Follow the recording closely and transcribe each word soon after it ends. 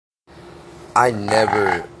I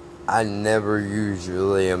never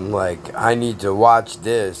usually am like, I need to watch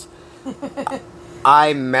this.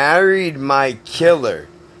 I married my killer.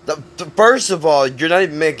 First of all, you're not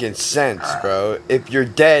even making sense, bro. If you're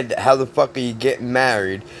dead, how the fuck are you getting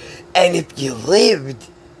married? And if you lived,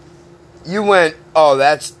 you went, oh,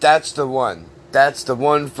 that's the one. That's the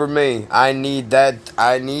one for me. I need that.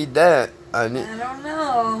 I don't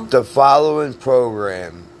know. The following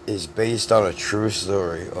program is based on a true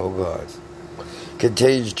story. Oh, God.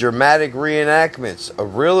 Contains dramatic reenactments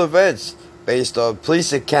of real events based on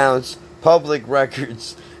police accounts, public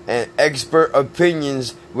records, and expert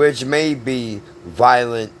opinions, which may be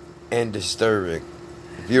violent and disturbing.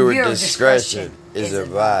 Viewer discretion is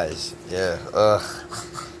advised. Yeah,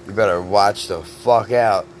 you better watch the fuck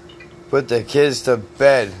out. Put the kids to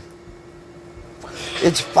bed.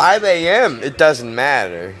 It's 5 a.m. It doesn't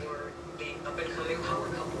matter.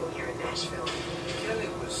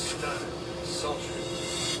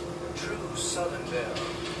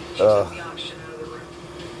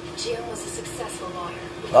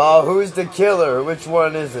 Oh, who's the killer? Which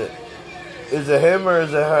one is it? Is it him or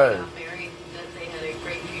is it her?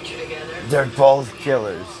 They're both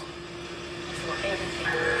killers.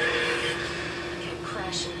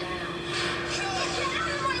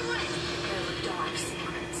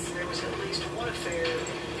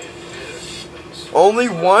 Only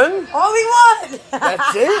one? Only one!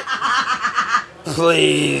 That's it?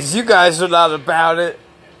 Please, you guys are not about it.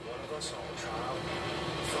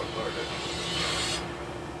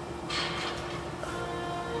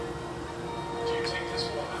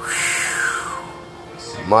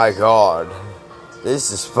 My God.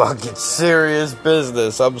 This is fucking serious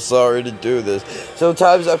business. I'm sorry to do this.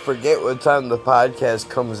 Sometimes I forget what time the podcast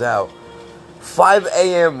comes out. 5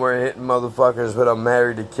 a.m. we're hitting motherfuckers, but I'm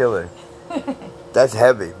married to killer. That's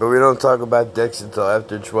heavy, but we don't talk about dicks until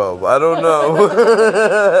after 12. I don't know.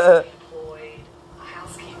 Employed a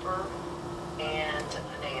housekeeper and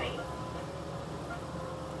a nanny.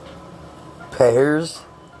 Pears?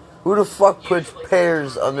 Who the fuck puts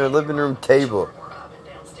pears on their living room table?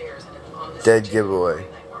 Dead giveaway.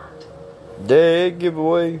 Dead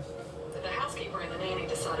giveaway. The housekeeper and the nanny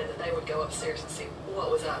decided that they would go upstairs and see what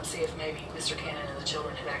was up, see if maybe Mr. Cannon and the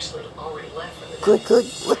children had actually already left for the day. Click,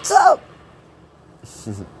 what's up?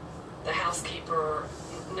 The housekeeper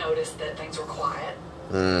noticed that things were quiet.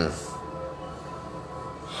 A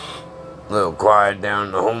little quiet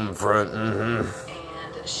down the home front. And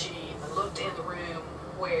she looked in the room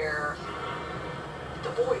where the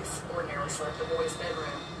boys ordinarily slept, the boys'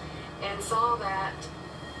 bedroom, and saw that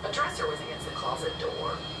a dresser was against the closet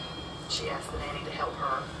door. She asked the nanny to help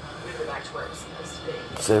her move it back to where it was supposed to be.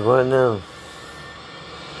 Say what now?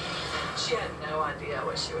 She had no idea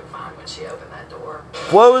what she would find when she opened that door.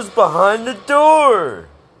 What was behind the door?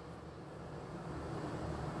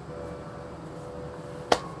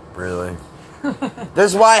 Really?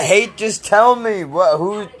 That's why I hate just tell me. What?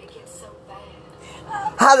 Who? How did it get so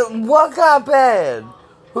bad? What got bad?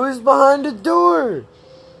 Who's behind the door? A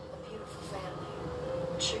beautiful family.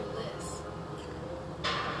 True bliss.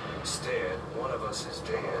 Instead, one of us is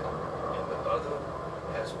dead, and the other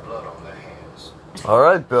has blood on their hands.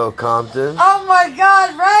 Alright, Bill Compton. Oh my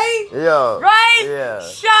God, right? Yeah. Right? Yeah.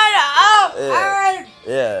 Shut up! Yeah. Alright.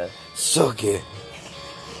 Yeah. Suck it.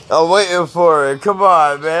 I'm waiting for it. Come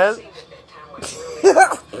on, man.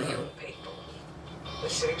 The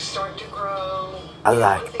cities start to grow. I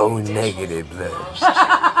like O negative blood.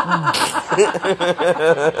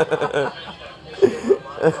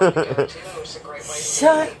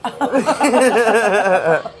 Shut up.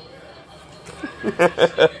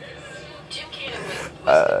 Jim Cannon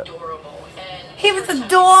was adorable. And He was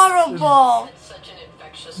adorable. such an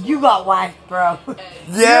infectious You got whacked, bro.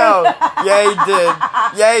 Yeah, he did.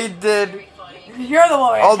 Yeah, he did. You're the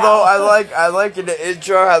one. Although I like in the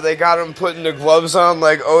intro how they got him putting the gloves on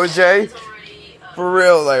like OJ. For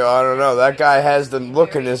real, like I don't know, that guy has the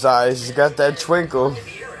look in his eyes. He's got that twinkle.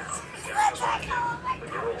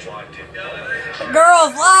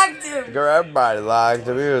 Girls liked him. Girl, everybody liked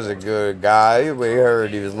him. He was a good guy. We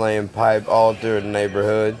heard he was laying pipe all through the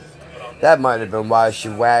neighborhood. That might have been why she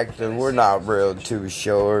whacked him. We're not real too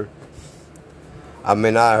sure. I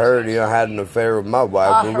mean, I heard he had an affair with my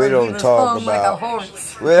wife, but we don't talk about.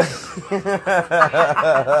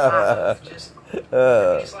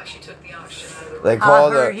 They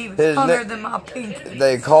called him.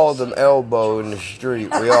 They called him Elbow in the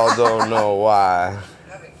street. We all don't know why.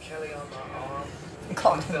 They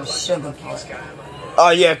called him Sugar Boy.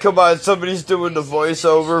 Oh yeah, come on! Somebody's doing the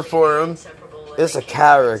voiceover for him. It's a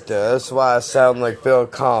character. That's why I sound like Bill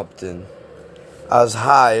Compton. I was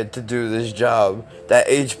hired to do this job. That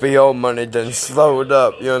HBO money done slowed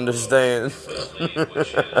up, you understand?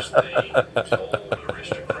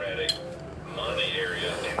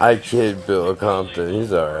 I kid Bill Compton,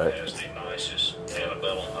 he's alright.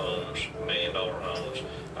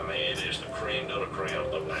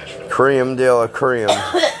 Cream de la cream.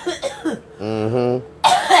 Mm-hmm.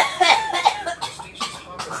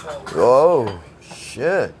 Oh,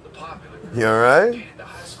 shit. You alright?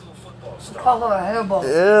 Call her a hellboy.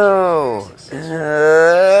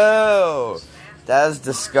 Ew. That's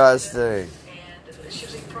disgusting.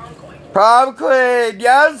 Prom queen!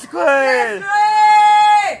 Yes, queen!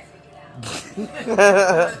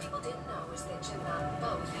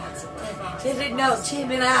 Didn't know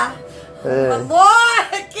Tim and I. Yeah. My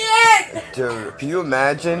boy again! Dude, can you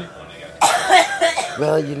imagine?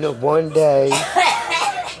 Well, you know, one day,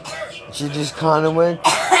 she just kind of went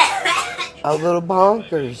a little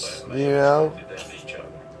bonkers, you know?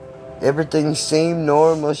 Everything seemed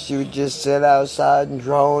normal. She would just sit outside and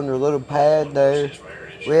draw on her little pad there.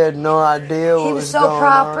 We had no idea what He was was so going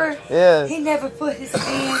proper. on. Yeah. He never put his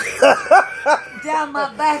hands down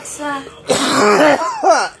my backside.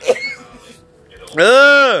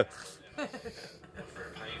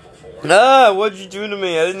 What'd you do to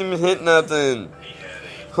me? I didn't even hit nothing.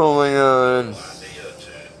 Oh my god.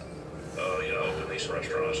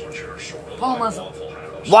 Paul must.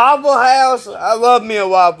 Waffle House? I love me a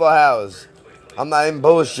Waffle House. I'm not even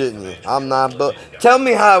bullshitting you. I'm not Tell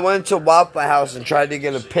me how I went to Waffle House and tried to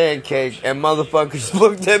get a pancake and motherfuckers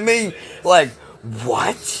looked at me like,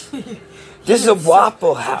 what? This is a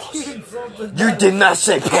Waffle House. You did not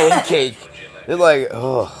say pancake. They're like,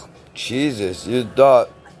 oh, Jesus. You'd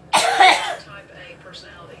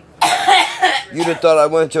have thought I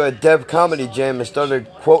went to a Def Comedy Jam and started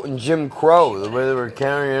quoting Jim Crow the way they were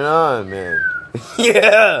carrying on, man.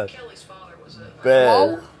 Yeah. Kelly's father was a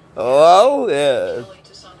Bad. Oh, yeah. Kelly,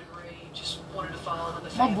 to some degree, just wanted to follow in the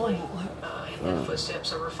My family boy. in the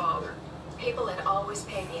footsteps of her father. People had always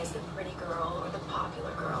paid me as the pretty girl or the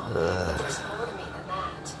popular girl. But there's more to me than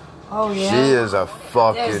that. Oh, yeah. She is a There's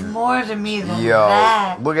fucking... more to me than Yo,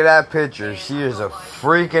 that. look at that picture. She is a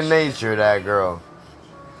freak of nature, that girl.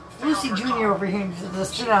 Lucy Jr. over here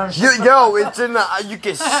just sit down and Yo, it's in the... You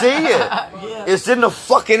can see it. Yeah. It's in the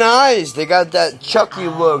fucking eyes. They got that Chucky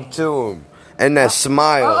look to them. And that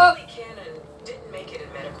smile. Kelly Cannon didn't make it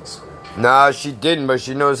in medical school. Nah, she didn't, but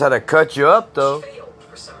she knows how to cut you up, though. She failed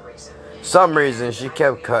for some reason. Some reason, she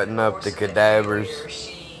kept cutting up the cadavers.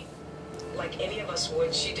 She, like any of us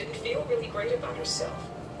would, she didn't feel really great about herself.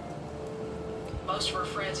 Most of her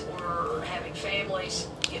friends were having families,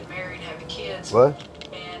 getting married, having kids. What?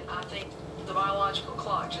 And I think the biological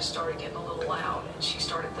clock just started getting a little loud, and she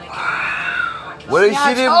started thinking, I can What if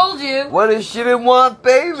Yeah, she I told you. What if she didn't want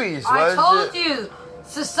babies? Why I is told it- you.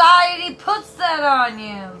 Society puts that on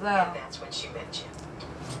you, though. And that's when she met Jim.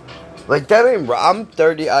 Like that ain't. I'm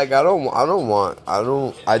 30. Like I don't want. I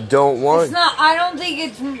don't want. It's not. I don't think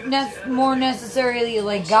it's more necessarily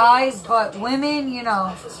like guys, but women. You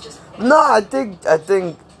know. No, I think. I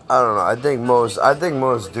don't know. I think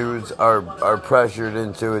most dudes are pressured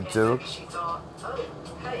into it too. She thought, oh,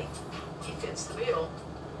 hey, he fits the bill.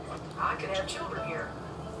 I could have children here.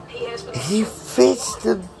 He has potential. He fits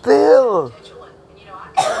the bill. Potential, and, you know,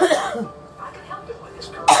 I can help him with his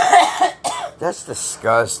career. That's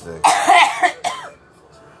disgusting. We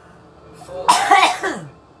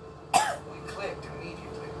clicked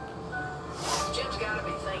immediately. Jim's got to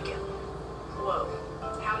be thinking, whoa,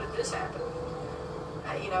 how did this happen?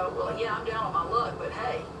 You know, well, yeah, I'm down on my luck, but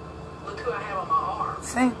hey, look who I have on my arm.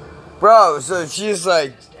 See. Bro, so she's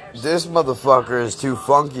like, this motherfucker is too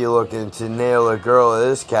funky looking to nail a girl of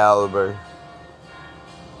this caliber.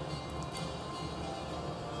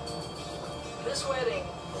 This wedding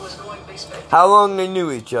was going to be spectacular. How long they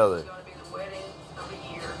knew each other? It was going to be the wedding of the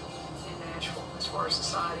year in Nashville, as far as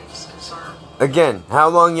society is concerned. Again, how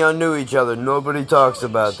long y'all knew each other? Nobody talks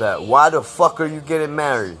about that. Why the fuck are you getting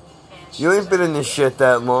married? You ain't been in this shit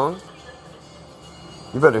that long.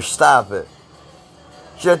 You better stop it.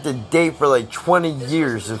 You have to date for like 20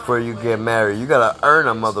 years before you get married. You gotta earn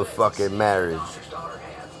a motherfucking marriage. Doctor's daughter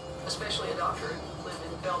had, especially a doctor who lived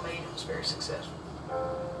in Belmaid and was very successful.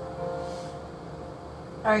 All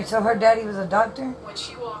right. So her daddy was a doctor. When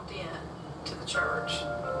she walked in to the church,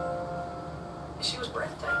 she was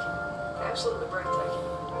breathtaking, absolutely breathtaking.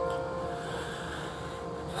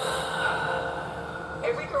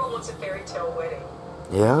 Every girl wants a fairy tale wedding,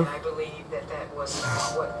 and Yeah? I believe that was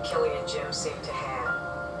what Kelly and Jim seemed to have.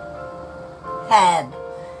 Had.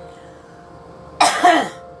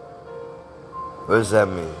 What does that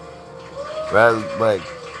mean? Right, like,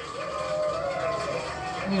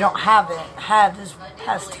 You don't have it. Have is I did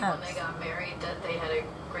past believe when tense. they got married that they had a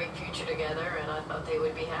great future together, and I thought they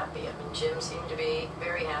would be happy. I mean, Jim seemed to be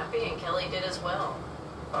very happy, and Kelly did as well.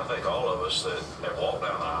 I think all of us that have walked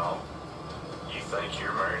down the aisle, you think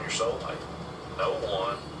you're marrying your soulmate. No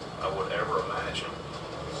one I would ever imagine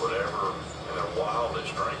would ever, in their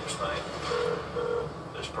wildest dreams, think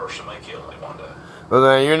this person may kill me one day. Well,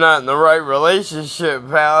 then you're not in the right relationship,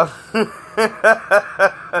 pal.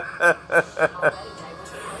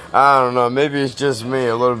 I don't know. Maybe it's just me.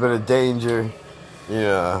 A little bit of danger.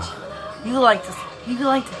 Yeah. You like the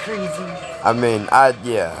crazy. I mean,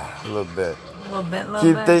 yeah, a little bit. A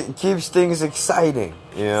little bit. Keeps things exciting,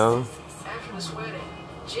 you know? After this wedding,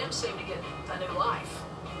 Jim seemed to get a new life.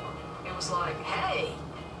 It was like, hey,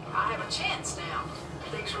 I have a chance now.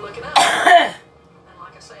 Things are looking up. And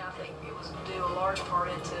like I say, I think it was due a large part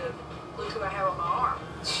into, look who I have on my arm.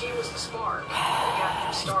 She was the spark that got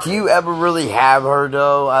him started. Do you ever really have her,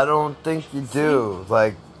 though? I don't think you do.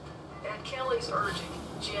 Like, At Kelly's urging,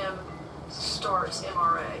 Jim starts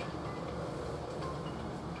MRA.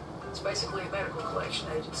 It's basically a medical collection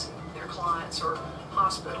agency. Their clients are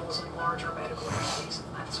hospitals and larger medical entities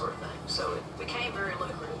and that sort of thing. So it became very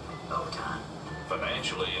lucrative over time.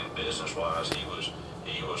 Financially and business-wise, he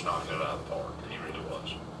was knocking it out of the park. He really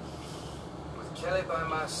was. With Kelly by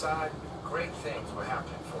my side, great things were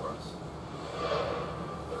happening for us.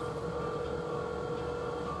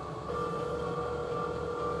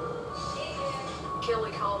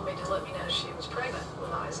 Kelly called me to let me know she was pregnant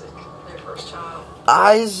with Isaac, their first child.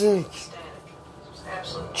 Isaac. Ecstatic. It was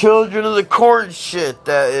absolutely Children of the court shit,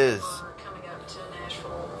 that is. coming up to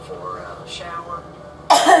Nashville for a shower.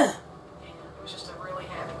 And it was just a really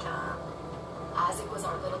happy time. Isaac was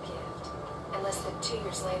our little gift. And less than 2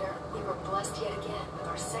 years later, we were blessed yet again with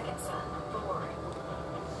our second son, Thor.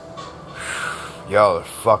 Y'all are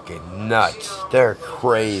fucking nuts. They're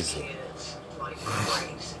crazy. Kids, like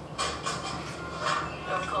crazy.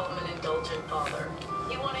 Don't call him an indulgent father.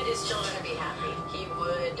 He wanted his children to be happy. He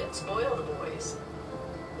would spoil the boys.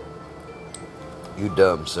 You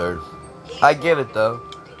dumb, sir. I get it, though.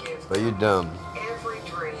 To give But you dumb. every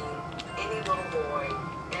dream any little boy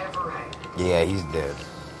ever had. Yeah, he's dead.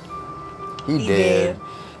 He He dead. dead.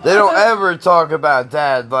 They don't ever talk about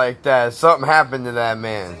dad like that. Something happened to that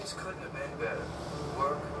man. Things couldn't have been better.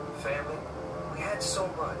 Work, family, we had so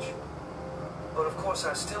much. But of course,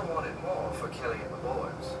 I still wanted more for Kelly and the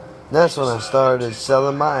boys. That's when I started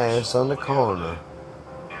selling my ass on the corner.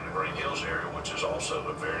 In the Green Hills area, which is also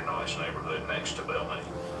a very nice neighborhood next to Belmont.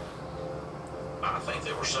 I think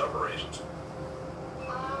there were several reasons.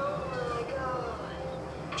 Oh my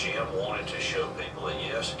God. Jim wanted to show people that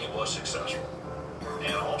yes, he was successful.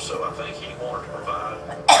 And also, I think he wanted to provide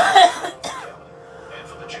for Kelly and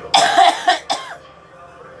for the children.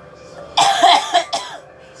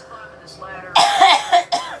 He's climbing this ladder.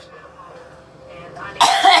 And I need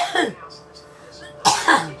to house in this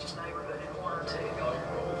prestigious neighborhood in order to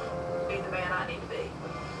be the man I need to be.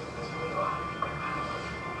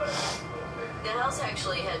 The house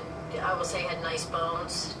actually had, I will say, had nice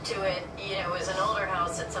bones to it. You know, it was an older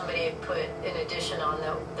house that somebody had put an addition on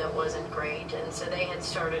that wasn't great, and so they had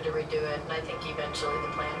started to redo it, and I think eventually the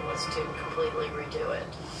plan was to completely redo it.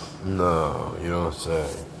 No, you don't say.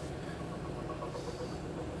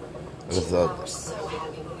 I Jim and I thought, were so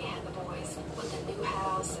happy when we had the boys, with the new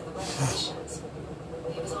house and the renovations.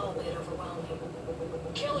 It was all a bit overwhelming.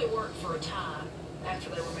 Kelly worked for a time after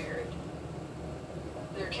they were married.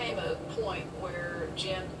 There came a point where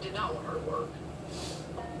Jim did not want her to work.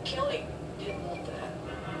 Kelly didn't want that.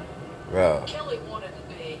 bro, Kelly wanted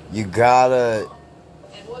to be you gotta,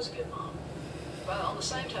 and was a good mom. But on the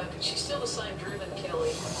same token, she's still the same driven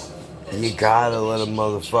Kelly. that you she gotta is. let a She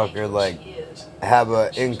motherfucker, changed like, what she is. have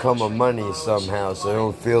an income of money somehow so they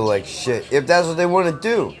don't feel like shit. If that's what they want to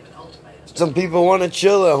do. Give an ultimatum. Some people want to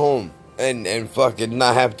chill at home and fucking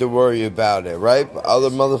not have to worry about it, right? But other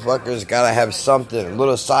motherfuckers gotta have something, a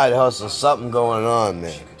little side hustle, something going on,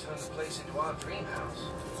 man. She could turn the place into our dream house.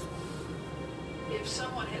 If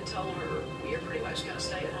someone had told her, you're pretty much going to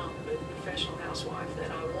stay at home, but professional housewife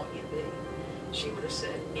that I want you to be, she would have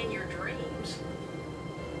said, in your dreams.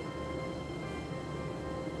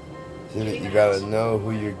 You gotta know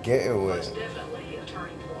who you're getting Was with. definitely a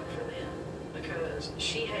turning point for them because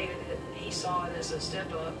she hated it. He saw it as a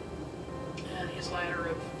step up his ladder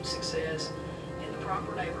of success in the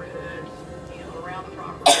proper neighborhood, you know, around the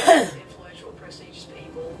proper influential, prestigious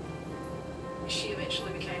people. She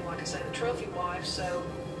eventually became, like I say, the trophy wife, so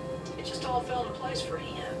it just all fell into place for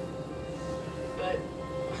him. But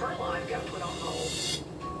her life got put on hold.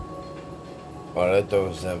 Oh, that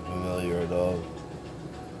doesn't sound familiar at all.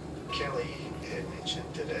 Kelly had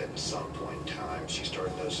mentioned that at some point in time she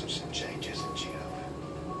started noticing some changes in Jim.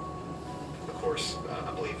 Of course,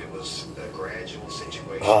 I believe it was a gradual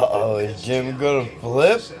situation. Uh-oh, is Jim gonna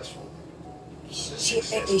flip?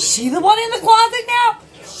 Is she the one in the closet now?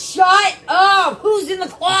 Shut up! Who's in the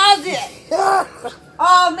closet?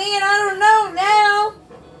 Oh man, I don't know now.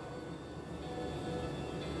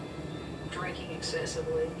 Drinking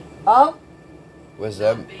excessively. Oh, What's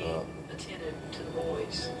that? Not being attentive to the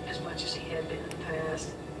boys as much as he had been in the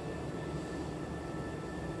past.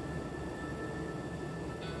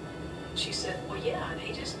 She said, well, yeah, and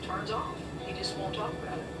he just turns off. He just won't talk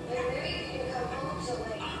about it.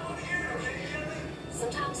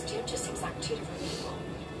 Sometimes Jim just seems like two different people.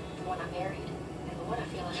 The one I married and the one I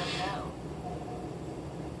feel like I know.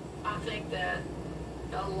 I think that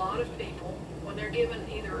a lot of people, when they're given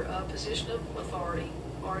either a position of authority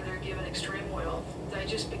or they're given extreme wealth, they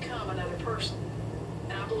just become another person.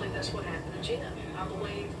 And I believe that's what happened to Jim. I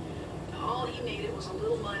believe all he needed was a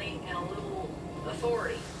little money and a little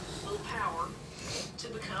authority, a little power to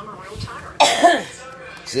become a real tyrant.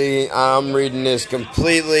 See, I'm reading this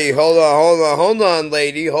completely. Hold on,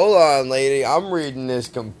 lady. I'm reading this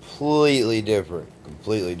completely different.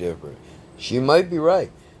 She might be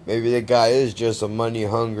right. Maybe the guy is just a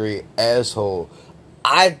money-hungry asshole.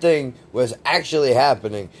 I think what's actually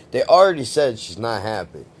happening, they already said she's not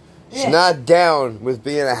happy. She's not down with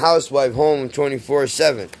being a housewife home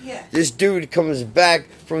 24/7. Yeah. This dude comes back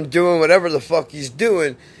from doing whatever the fuck he's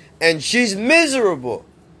doing, and she's miserable,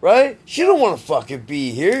 right? She don't want to fucking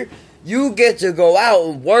be here. You get to go out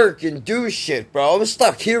and work and do shit, bro. I'm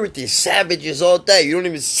stuck here with these savages all day. You don't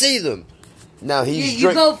even see them. Now he's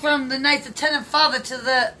you go from the nice attentive father to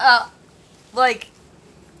the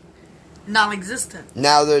non-existent.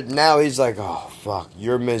 Now he's like, oh fuck,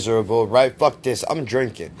 you're miserable, right? Fuck this, I'm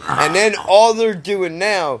drinking. And then all they're doing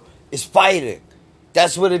now is fighting.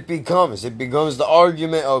 That's what it becomes. It becomes the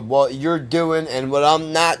argument of what you're doing and what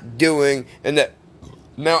I'm not doing, and that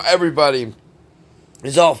now everybody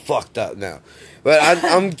is all fucked up now. But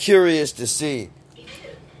I'm curious to see. I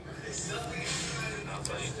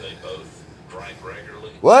think they both drank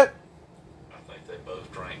regularly. What? I think they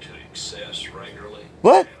both drank to excess regularly.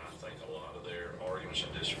 What? And I think a lot of their arguments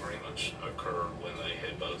and disagreements occurred when they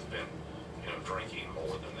had both been, drinking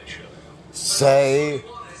more than they should have. Say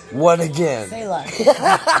what again? Say less.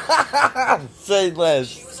 Say less.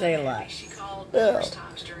 Say less. She called numerous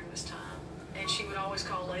times during this time, and she would always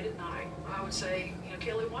call late at night. I would say,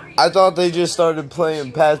 Kelly, why are you... I thought they just started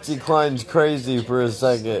playing Patsy Cline's Crazy for a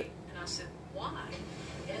second. And I said, why?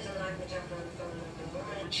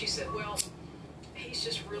 And she said, well, he's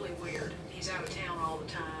just really weird. He's out of town all the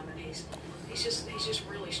time, and he's just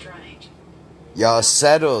really strange. Y'all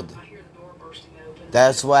settled. I hear the door bursting open.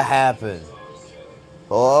 That's what happened.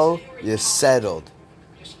 Oh, you settled.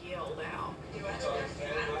 Just yelled out.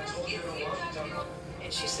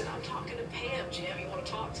 And she said, I'm talking to Pam, Jim. You want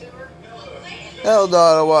to talk to her? Hell no,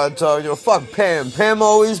 I don't want to talk to you. Fuck Pam. Pam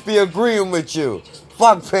always be agreeing with you.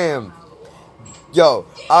 Fuck Pam. Yo,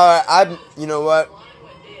 alright, you know what? The line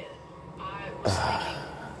went dead. I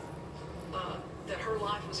was thinking that her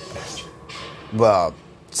life was in danger. Well,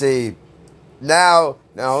 see, now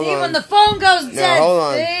hold See, on. when the phone goes dead, Now hold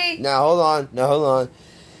on. see? Now hold on.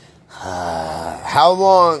 How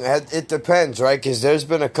long? It depends, right? Because there's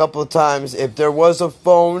been a couple of times. If there was a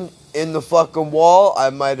phone in the fucking wall, I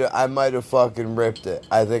might have fucking ripped it.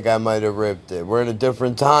 I think I might have ripped it. We're in a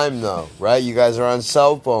different time though, right? You guys are on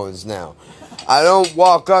cell phones now. I don't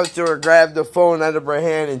walk up to her, grab the phone out of her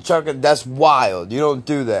hand, and chuck it. That's wild. You don't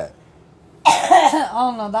do that.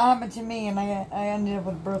 Oh no, that happened to me, and I ended up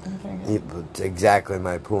with a broken finger. Yeah, that's exactly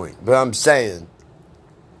my point. But I'm saying,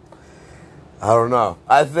 I don't know.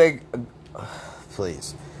 I think,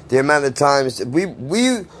 please, the amount of times we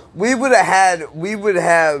would have.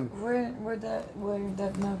 Where'd that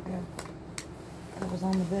note go? It was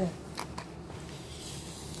on the bed.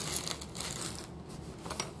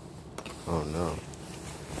 Oh no.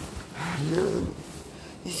 No.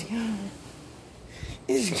 He's gone.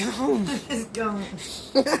 He's gone. It's going.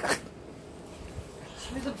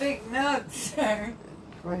 There's a big note, sir.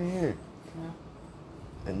 Right here. No.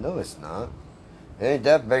 I know it's not. It ain't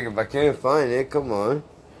that big if I can't find it. Come on.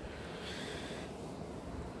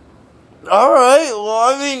 Alright,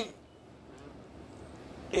 well, I mean.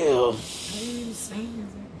 Ew. What are you saying?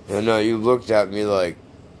 I know, you looked at me like,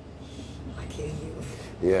 I can't hear.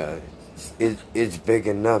 yeah, it's big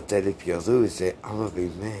enough that if you lose it, I'm gonna be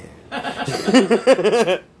mad.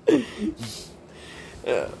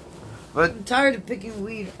 Yeah. But I'm tired of picking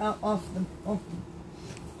weed off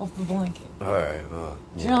the blanket. alright, well.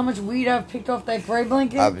 Do you know how much weed I've picked off that gray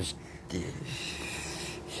blanket? I was.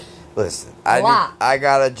 Listen, A lot. I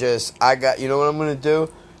got. You know what I'm gonna do?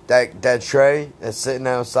 That tray that's sitting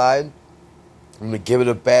outside. I'm gonna give it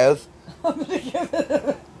a bath.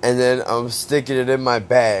 And then I'm sticking it in my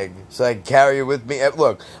bag so I can carry it with me.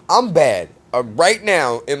 Look, I'm bad. Right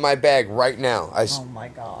now, in my bag, right now. Oh my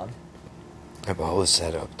god. I have a whole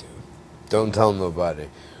setup, dude. Don't tell nobody.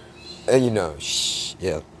 And you know, shh,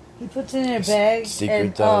 yeah. He puts it in a bag. Secret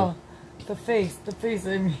and, time. the face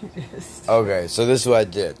I mean, just. Okay, so this is what I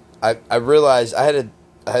did. I realized I had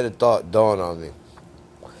a thought dawn on me.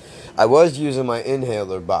 I was using my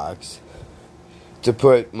inhaler box to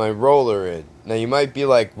put my roller in. Now you might be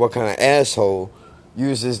like, what kind of asshole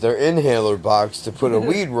uses their inhaler box to put a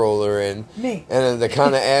weed roller in? Me. And then the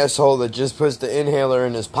kind of asshole that just puts the inhaler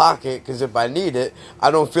in his pocket, because if I need it,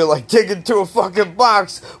 I don't feel like digging through a fucking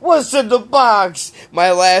box. What's in the box?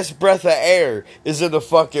 My last breath of air is in the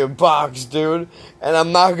fucking box, dude. And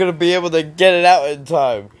I'm not going to be able to get it out in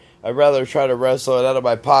time. I'd rather try to wrestle it out of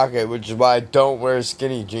my pocket, which is why I don't wear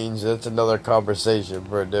skinny jeans. That's another conversation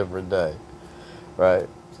for a different day. Right?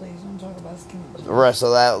 Please don't talk about skinny jeans.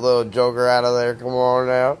 Wrestle that little joker out of there. Come on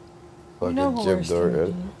now. You know who wears skinny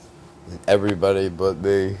Duggan. jeans. Everybody but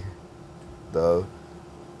me. Though.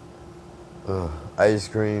 Ice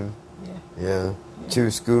cream. Yeah.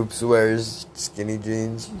 2 Scoops wears skinny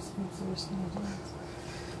jeans. 2 Scoops wear skinny jeans.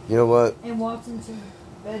 You know what? And walks into the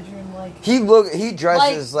bedroom like... He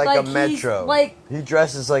dresses like a he's, metro. like... He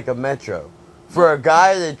dresses like a metro. For a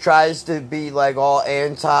guy that tries to be like all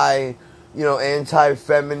anti,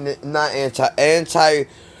 anti-feminine, not anti,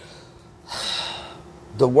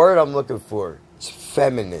 the word I'm looking for is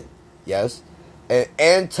feminine, yes? An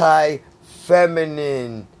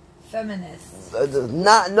anti-feminine. Feminist.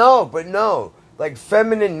 No. Like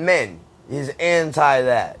feminine men. He's anti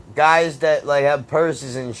that. Guys that like have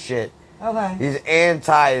purses and shit. Okay. He's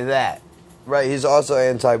anti that. Right, he's also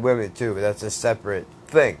anti women too, but that's a separate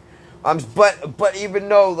thing. But even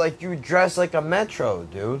though like you dress like a metro,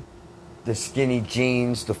 dude. The skinny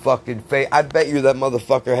jeans, the fucking face. I bet you that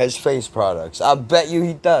motherfucker has face products. I bet you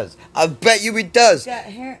he does.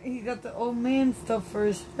 He got the old man stuff for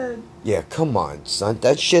his head. Yeah, come on, son.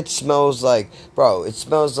 That shit smells like... Bro, it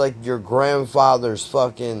smells like your grandfather's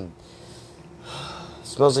fucking... It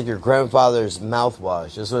smells like your grandfather's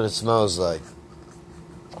mouthwash. That's what it smells like.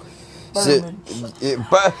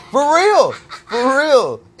 But for real,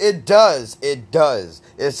 it does.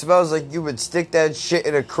 It smells like you would stick that shit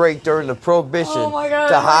in a crate during the Prohibition Oh my God,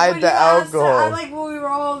 to hide the alcohol. I like when we were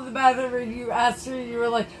all in the bathroom and you asked her, you were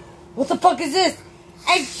like, "What the fuck is this?"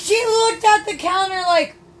 And she looked at the counter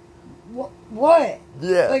like, "What?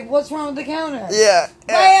 Yeah. Like, what's wrong with the counter?" Yeah.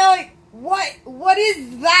 Like, what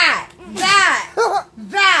is that? That.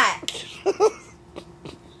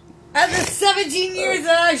 After 17 years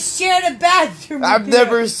that I shared a bathroom, I've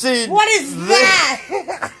never seen. What is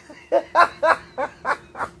that?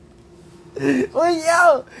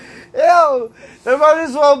 Well, yo, there might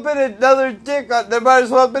as well have been another dick on. There might as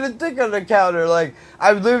well have been a dick on the counter. Like,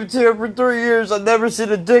 I've lived here for 3 years. I've never seen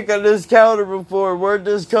a dick on this counter before. Where'd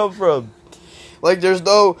this come from? Like, there's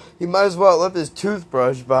no. He might as well have left his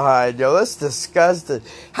toothbrush behind. Yo, that's disgusting.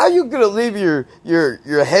 How you gonna leave your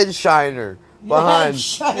head shiner behind?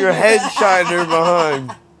 Your head shiner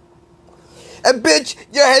behind. And bitch,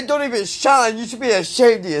 your head don't even shine. You should be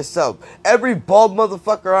ashamed of yourself. Every bald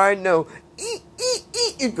motherfucker I know, you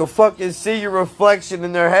can fucking see your reflection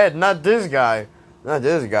in their head. Not this guy.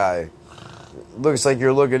 Looks like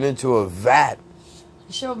you're looking into a vat.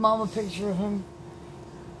 Show Mom a picture of him.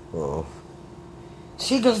 Oh.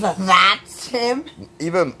 She goes, "That's him."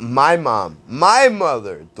 Even my mom, my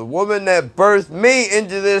mother, the woman that birthed me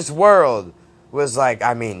into this world, was like,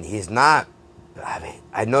 I mean, he's not. I mean,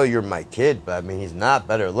 I know you're my kid, but I mean, he's not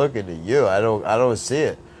better looking than you. I don't see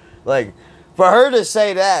it. Like, for her to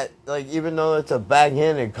say that, like, even though it's a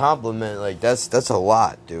backhanded compliment, like, that's a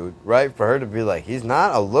lot, dude. Right? For her to be like, he's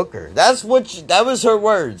not a looker. That was her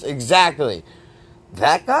words exactly.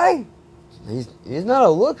 That guy, he's not a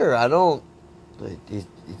looker. I don't. He's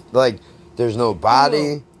like, there's no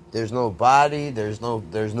body. There's no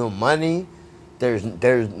money. There's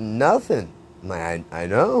nothing. I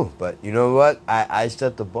know, but you know what? I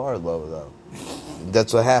set the bar low, though.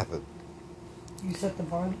 That's what happened. You set the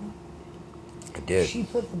bar low? I did. She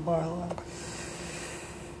put the bar low.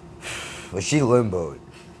 But she limboed.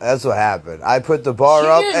 That's what happened. I put the bar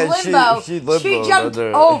up, and she limboed. She jumped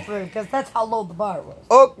over, because that's how low the bar was.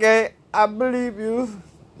 Okay, I believe you.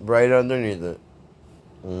 Right underneath it.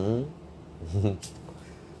 Mm-hmm.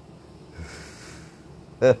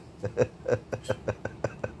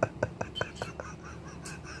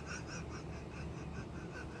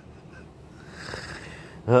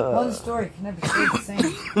 One story can never stay the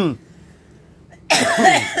same.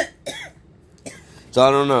 So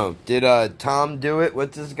I don't know. Did Tom do it?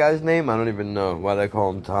 What's this guy's name? I don't even know. Why did I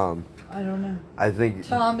call him Tom? I don't know. I think...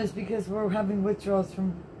 Tom is because we're having withdrawals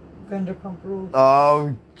from Vanderpump Rules.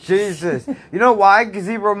 Oh, Jesus. You know why? Because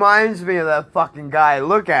he reminds me of that fucking guy.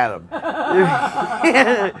 Look at him.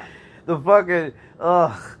 The fucking...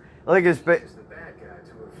 Ugh. Like his face. He's the bad guy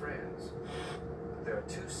to her friends. There are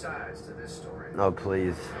two sides to this story. Oh,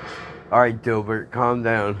 please. Alright, Dilbert, calm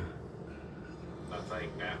down. I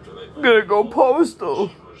think after they I'm gonna go postal.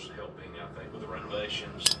 She was helping, I think, with the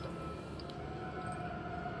renovations.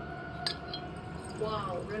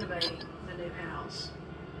 While renovating the new house,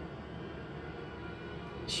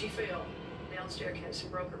 she fell down the staircase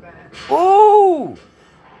and broke her back. Ooh!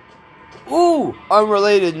 Ooh!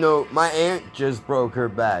 Unrelated note, my aunt just broke her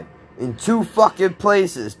back. In 2 fucking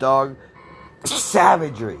places, dog.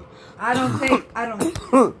 Savagery. I don't.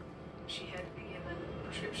 She had to be given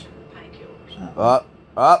prescription painkillers. Up.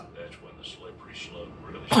 That's when the slippery slope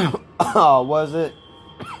really started. Oh, was it?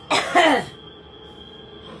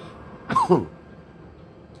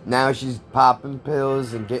 Now she's popping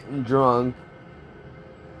pills and getting drunk.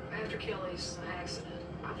 After Kelly's accident,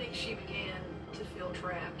 I think she began to feel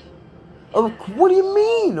trapped. What do you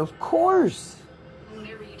mean? Of course.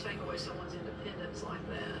 Whenever you take away someone's independence like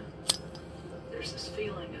that, there's this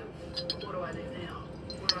feeling of, what do I do now?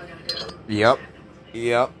 Where am I going to go? Yep. What's happening with me?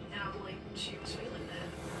 Yep. And I believe she was feeling that.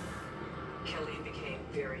 Kelly became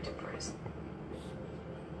very depressed.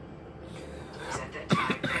 It was at that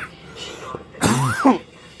time that she thought that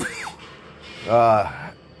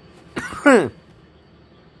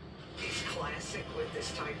He's classic with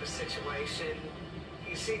this type of situation.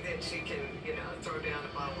 You see that she can, throw down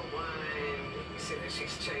a bottle of wine. You see that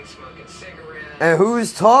she's chain smoking cigarettes. And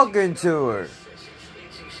who's talking to her? She's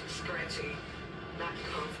itchy, she's scratchy, not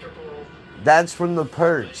comfortable. That's from the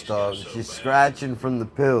perks, dog. She's scratching from the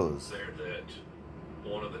pills. There that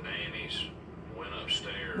one of the nannies went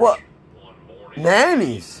upstairs What? one morning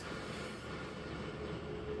Nannies?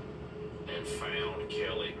 and found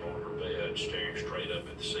Kelly on her bed staring straight up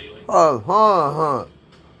at the ceiling. Oh, huh.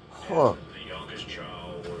 And the youngest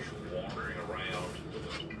child was wandering around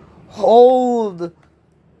with a Hold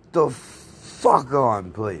the fuck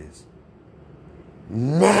on, please.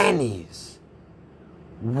 Nannies.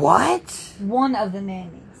 What? One of the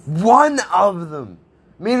nannies. One of them.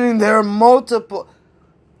 Meaning there are multiple.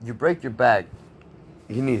 You break your back,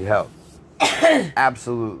 you need help.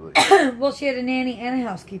 Absolutely. Well, she had a nanny and a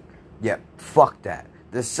housekeeper. Yeah, fuck that.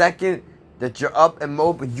 The second that you're up and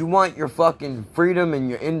mobile, you want your fucking freedom and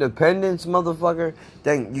your independence, motherfucker,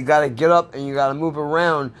 then you gotta get up and you gotta move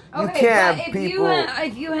around. You can't have people...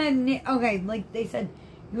 If you had, okay, like they said,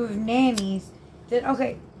 you have nannies, then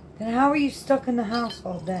how are you stuck in the house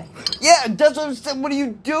all day? Yeah, that's what I'm saying. What are you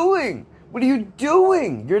doing? What are you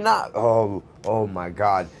doing? You're not... Oh my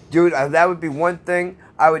God. Dude, that would be one thing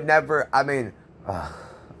I would never...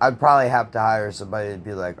 I'd probably have to hire somebody to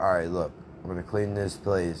be like, alright, look, I'm gonna clean this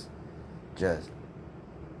place. Just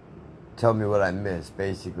tell me what I missed,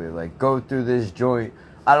 basically. Like, go through this joint.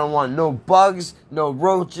 I don't want no bugs, no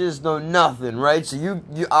roaches, no nothing, right? So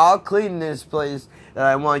I'll clean this place, and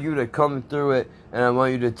I want you to come through it, and I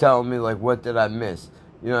want you to tell me, like, what did I miss?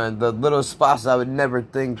 You know, and the little spots I would never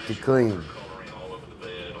think to clean. coloring all over the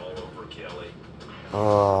bed, all over Kelly.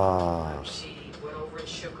 Oh. she went over and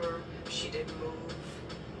shook her. She didn't move.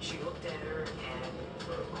 She looked at her, and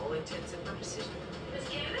for all intents and purposes, Miss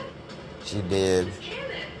Cannon? She did. Miss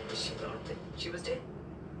Cannon! She thought that she was dead.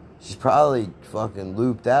 She's probably fucking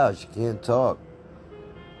looped out. She can't talk.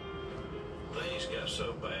 Things got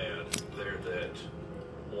so bad there that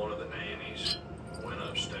one of the nannies went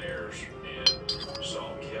upstairs and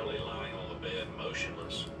saw Kelly lying on the bed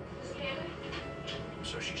motionless. Miss Cannon?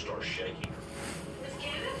 So she starts shaking her Miss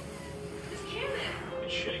Cannon? Miss Cannon!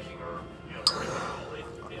 and shaking her, very loudly.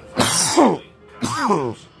 And finally, kind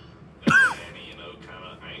of, the nanny, kind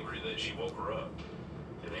of angry that she woke her up.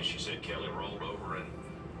 And then she said Kelly rolled over and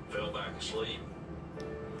fell back asleep.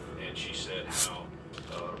 And she said how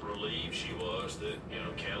relieved she was that,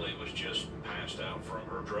 Kelly was just passed out from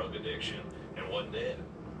her drug addiction and wasn't dead.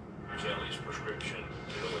 Kelly's prescription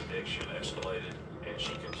pill addiction escalated, and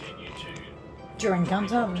she continued to Drink on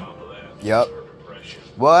top on of it. top of that. Yep. Her depression.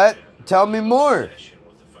 What? And Tell me more. obsession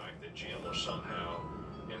with the fact that Jim was somehow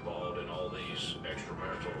involved in all these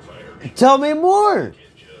extramarital affairs. Tell me more. It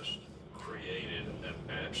just created an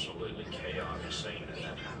absolutely chaotic scene in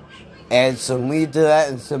that house. Add some weed to that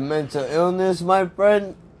and some mental illness, my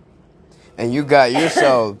friend. And you got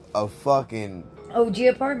yourself a fucking... OG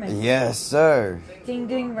apartment. Yes, sir. Ding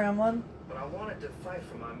ding, round one. But I wanted to fight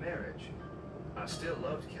for my marriage. I still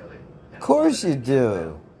loved Kelly. Of course you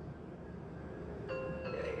do.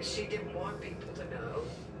 She didn't want people to know.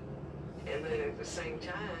 And then at the same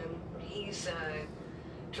time, he's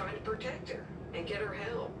trying to protect her and get her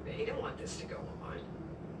help. He didn't want this to go on.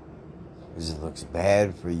 Because it looks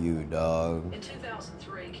bad for you, dog. In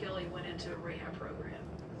 2003, Kelly went into a rehab program.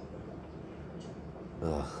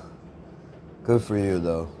 Ugh. Good for you,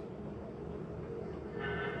 though.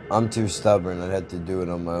 I'm too stubborn. I'd have to do it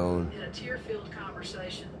on my own. In a tear-filled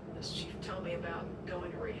conversation, she told me about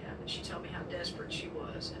going to rehab, and she told me how desperate she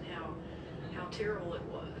was and how terrible it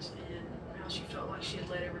was and how she felt like she had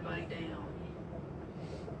let everybody down.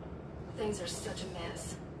 Things are such a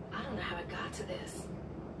mess. I don't know how it got to this.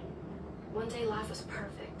 One day life was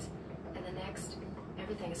perfect, and the next,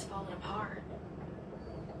 everything is falling apart.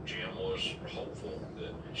 Jim was hopeful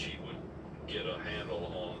that she would get a handle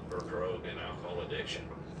on her drug and alcohol addiction.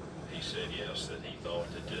 He said yes, that he thought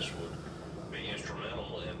that this would be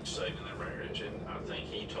instrumental in saving their marriage, and I think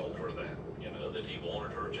he told her that, that he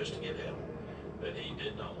wanted her just to get help, that he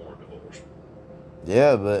did not want a divorce.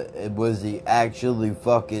 Yeah, but was he actually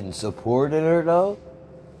fucking supporting her, though?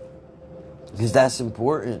 Because that's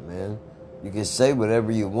important, man. You can say whatever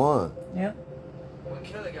you want. Yep. When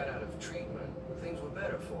Kelly got out of treatment, things were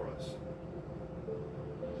better for us.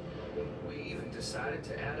 We even decided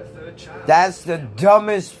to add a third child. That's the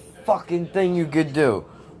dumbest fucking thing you could do.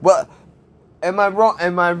 What? Am I wrong?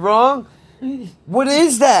 Am I wrong? What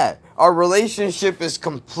is that? Our relationship is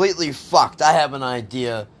completely fucked. I have an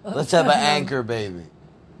idea. Let's have an anchor baby.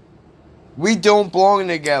 We don't belong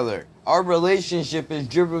together. Our relationship has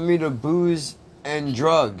driven me to booze and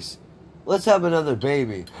drugs. Let's have another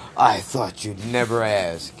baby. I thought you'd never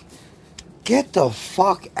ask. Get the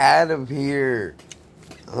fuck out of here.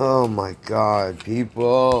 Oh my God,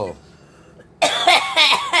 people. I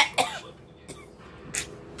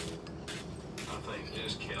think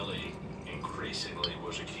as Kelly increasingly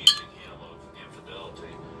was accusing him of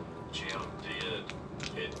infidelity, Jim did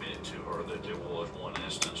admit to her that there was one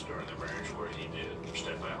instance during the marriage where he did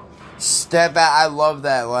step out. Step out. I love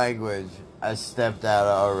that language. I stepped out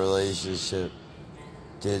of our relationship.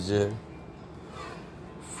 Did you?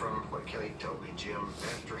 From what Kelly told me, Jim,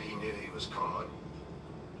 after he knew he was caught,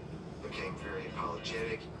 became very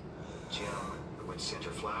apologetic. Jim would send her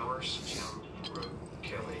flowers. Jim wrote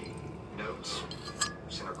Kelly notes,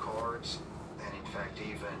 sent her cards, and in fact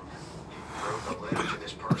even wrote a letter to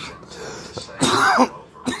this person to say it's all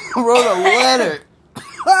over. Wrote a letter.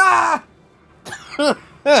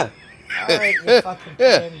 Alright, you fucking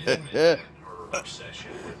kidding. Her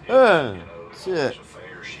obsession with him, all shit. his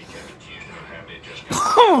affairs, she kept accusing him of having it just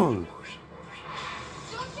got worse.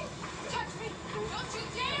 Don't you touch me! Don't you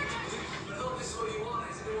dare touch me! This is what you want.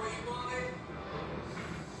 Is it the way you want it?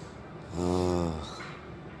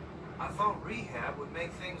 I thought rehab would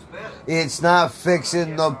make things better. It's not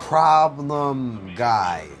fixing the problem,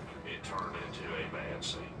 guy. It turned into a bad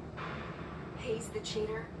scene. He's the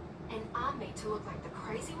cheater, and I'm made to look like the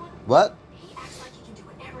crazy one? What? He acts like he can do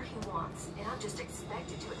whatever he wants, and I'm just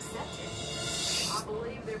expected to accept it. I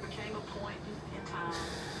believe there became a point in time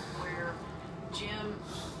where Jim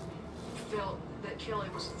felt that Kelly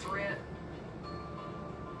was a threat.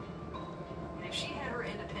 And if she had her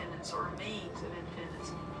independence or a means of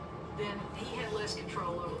independence, then he had less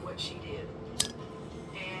control over what she did.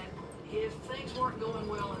 And if things weren't going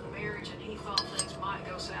well in the marriage and he thought things might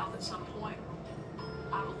go south at some point,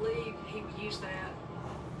 I believe he would use that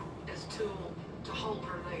as a tool to hold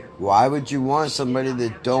her there. Why would you want somebody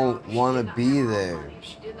that don't want to be there? If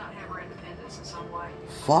she did not have her independence in some way,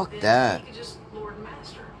 Fuck then that. he could just lord and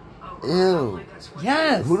master over her. I Ew. believe that's what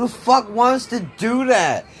Yes. Who the fuck wants to do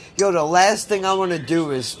that? Yo, the last thing I want to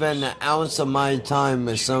do is spend an ounce of my time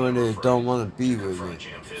with somebody that don't want to be with me.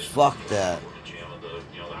 Fuck that. Jim and the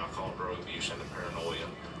alcohol, drug abuse, and the paranoia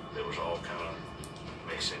that was all kind of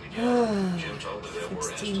mixing together. Jim told me there were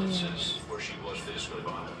 16 instances where she was physically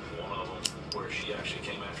violent. One of them where she actually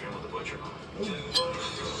came after him with a butcher knife.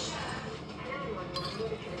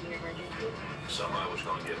 Somebody was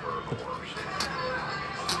going to get her worse.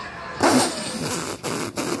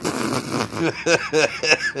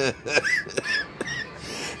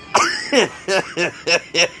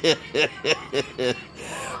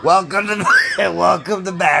 Welcome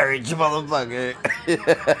to marriage, motherfucker. It's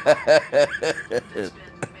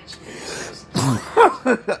been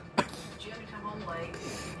mentioned. Jim would come home late.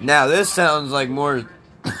 Now this sounds like more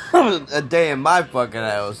a day in my fucking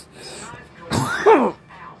house. Knife going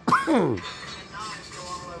out. And knives go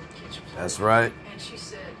all over the kitchen floor. That's right. And she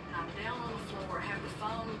said, I'm down on the floor, I have the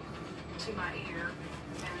phone to my ear,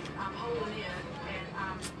 and I'm holding it, and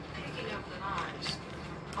I'm picking up the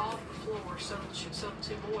floor so the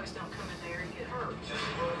two boys don't come in there and get hurt.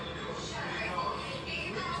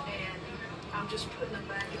 And I'm just putting them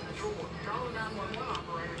back in the drawer. All the 911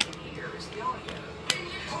 operators in here is the audio.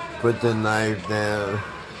 Put the knife down.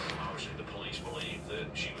 Obviously, the police believed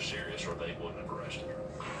that she was serious or they wouldn't have arrested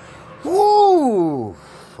her. Woo!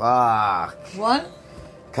 Fuck. What?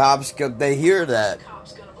 Cops, they hear that.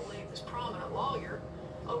 Cop's gonna believe this prominent lawyer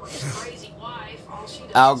over his crazy wife. All she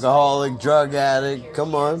does Alcoholic, drug addict.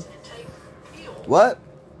 Come on. What?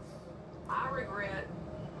 I regret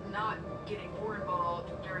not getting more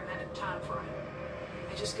involved during that time frame.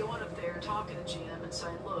 And just going up there, talking to Jim and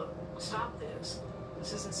saying, look, stop this.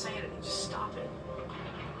 This is insanity. Just stop it.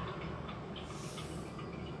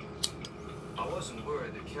 I wasn't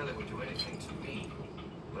worried that Kelly would do anything to me,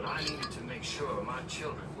 but I needed to make sure my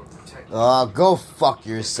children were protected. Oh, go fuck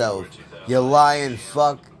yourself. You lying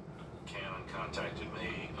fuck. Cannon contacted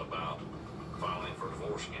me about filing for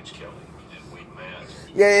divorce against Kelly, and we met.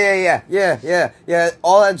 Yeah.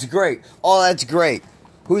 All that's great. All that's great.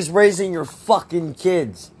 Who's raising your fucking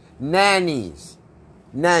kids? Nannies.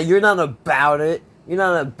 Nah, you're not about it. You're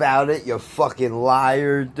not about it, you fucking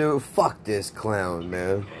liar, dude. Fuck this clown,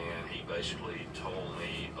 man. And he basically told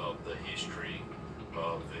me of the history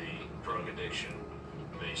of the drug addiction,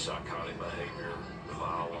 the psychotic behavior, the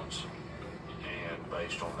violence, and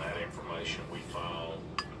based on that information, we filed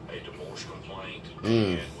a divorce complaint,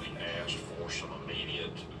 and we asked for some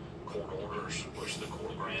immediate court orders, which the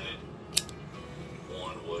court granted.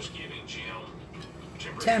 One was giving Jim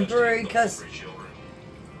Temporary custody of children.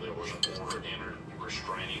 There was an order entered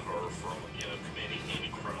restraining her from, committing any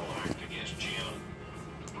criminal act against Jim.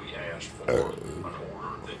 We asked for an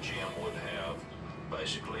order that Jim would have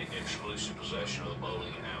basically exclusive possession of the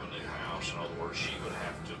Bowling Avenue house. In other words, she would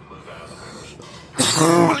have to move out of the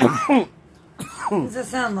house. Who's that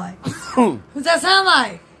sound like? Who's that sound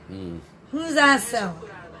like? Who's that sound? Put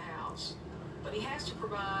out of the house. But he has to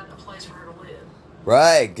provide a place for her to live.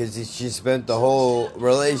 Right, because she spent the whole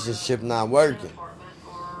relationship not working. Apartment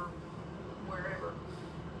or wherever.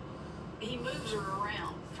 He moves her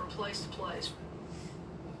around from place to place.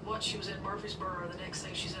 Once she was in Murfreesboro, the next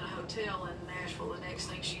thing she's in a hotel in Nashville, the next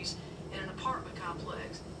thing she's in an apartment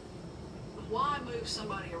complex. Why move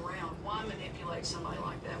somebody around? Why manipulate somebody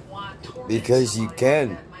like that? Why torment Because you somebody can.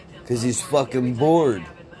 like that? Make them Because he's unlearn fucking everything bored. they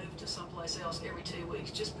have and move to someplace else every 2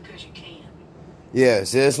 weeks just because you can. Yeah,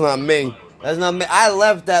 see, that's not me. That's not me. I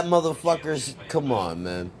left that motherfucker's... Come on,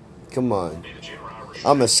 man. Come on.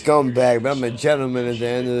 I'm a scumbag, but I'm a gentleman at the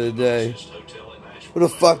end of the day. Who the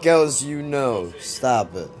fuck else you know?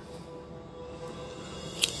 Stop it.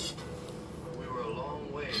 We were a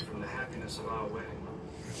long way from the happiness of our wedding.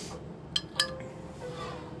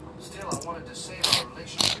 Still, I wanted to save our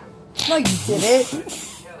relationship. No, you did it.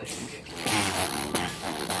 Kelly,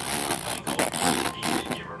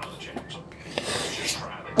 Give her another chance. Just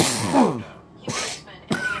try it. He would spend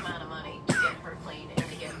any amount of money to get her clean and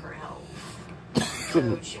to get her help.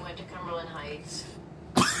 So she went to Cumberland Heights.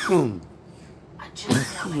 I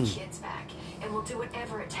just want my kids back, and we'll do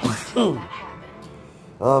whatever it takes to make that happen.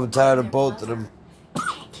 I'm tired of both of them. You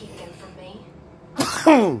can't keep them from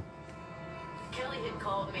me. Kelly had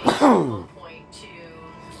called me at one point to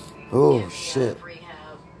Oh, get me out shit. of rehab.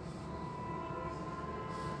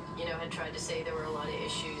 Had tried to say there were a lot of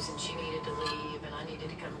issues and she needed to leave and I needed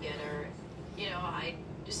to come get her. I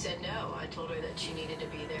just said no. I told her that she needed to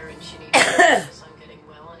be there and she needed to focus on getting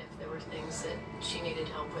well, and if there were things that she needed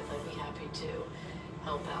help with, I'd be happy to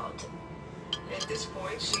help out. At this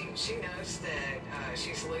point, she knows that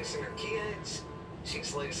she's losing her kids,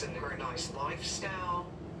 she's losing her nice lifestyle.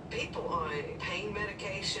 People on pain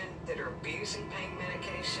medication that are abusing pain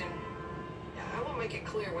medication, I will make it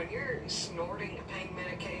clear, when you're snorting a pain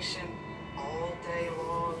medication all day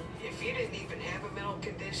long, if you didn't even have a mental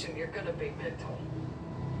condition, you're going to be mental.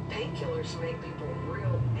 Painkillers make people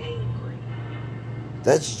real angry.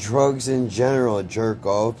 That's drugs in general, jerk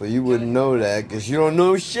off, but you wouldn't know that because you don't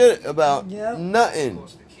know shit about nothing.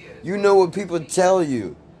 You know what people tell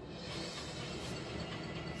you.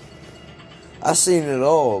 I seen it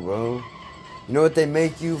all, bro. You know what they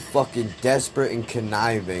make you? Fucking desperate and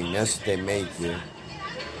conniving. That's what they make you.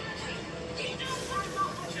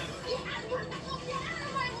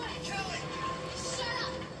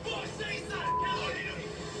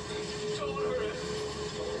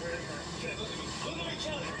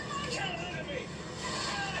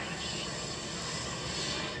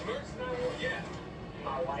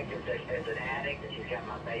 My wife is an addict, and she's got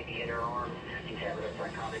my baby in her arms. She's having a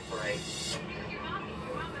psychotic break.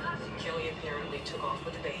 Kelly apparently took off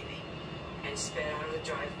with the baby and sped out of the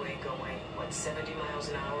driveway going, 70 miles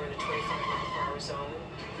an hour in a 25-mile-per-hour zone.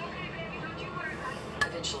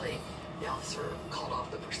 Eventually, the officer called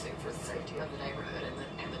off the pursuit for the safety of the neighborhood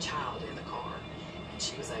and the child in the car, and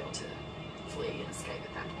she was able to flee and escape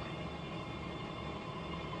at that point.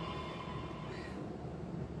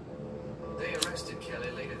 They arrested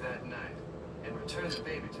Kelly later that night and returned the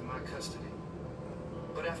baby to my custody.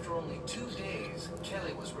 But after only 2 days,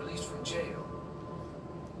 Kelly was released from jail.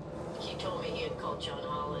 He told me he had called John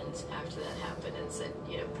Holland after that happened and said,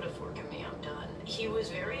 you know, put a fork in me, I'm done. He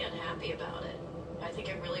was very unhappy about it. I think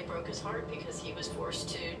it really broke his heart because he was forced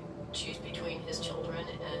to choose between his children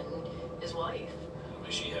and his wife. I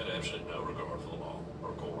mean, she had absolutely no regard for the law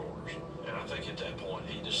or court orders. And I think at that point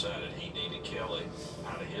he decided he needed Kelly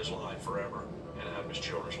out of his life forever and out of his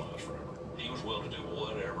children's lives forever. He was willing to do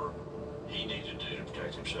whatever he needed to do to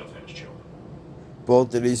protect himself and his children.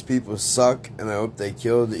 Both of these people suck, and I hope they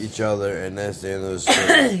killed each other, and that's the end of the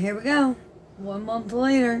story. Here we go. 1 month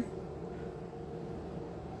later.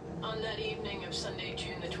 On that evening of Sunday,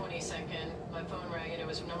 June the 22nd, my phone rang and it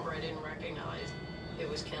was a number I didn't recognize. It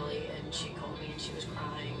was Kelly, and she called me and she was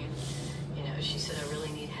crying, and you know, she said, I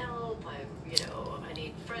really need help. I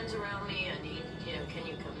need friends around me. I need, can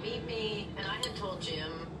you come meet me? And I had told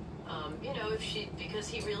Jim, because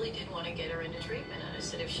he really did want to get her into treatment. And I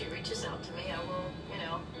said, if she reaches out to me, I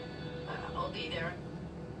will, I'll be there.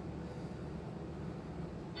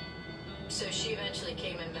 So she eventually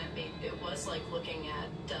came and met me. It was like looking at,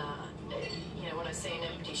 when I say an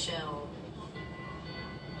empty shell,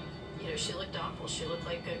 she looked awful. She looked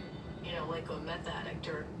like a meth addict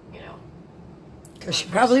or, Because she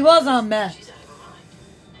probably was on meth. She's out of her mind.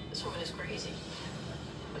 This woman is crazy.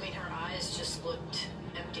 I mean, her eyes just looked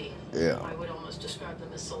empty. Yeah. I would almost describe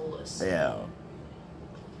them as soulless. Yeah.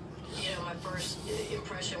 My first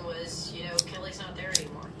impression was, Kelly's not there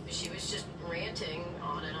anymore. She was just ranting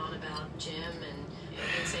on and on about Jim and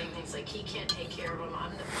saying things like, he can't take care of him,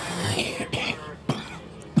 I'm the primary caregiver.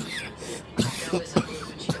 That was ugly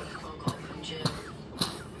when she got the phone call from Jim.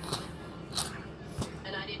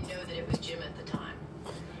 And I didn't know that it was Jim at the time.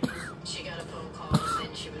 She got a phone call and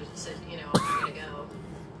then she said, I'm going to go.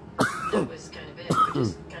 That was kind of it. We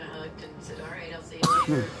just kind of hugged and said, all right, I'll see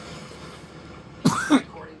you later.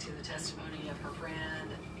 According to the testimony of her friend,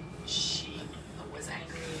 she was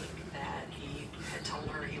angry that he had told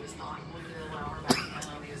her he was not going to allow her back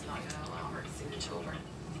home. He was not going to allow her to see the children.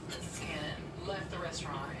 Mrs. Cannon left the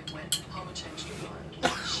restaurant and went home and changed her mind.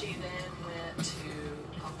 She then went to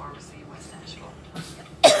a pharmacy in West Nashville.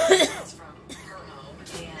 That's from her home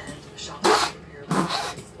and shopped for a pair of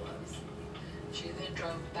women's gloves. She then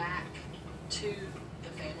drove back to the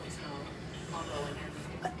family's home on Rolling Avenue.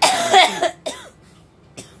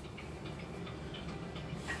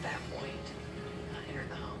 At that point, I entered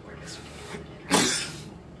the home where Mr. Cannon and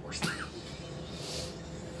her were staying.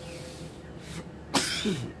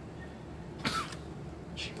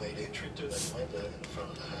 She made entry through that window in the front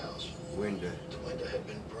of the house. Window. The window had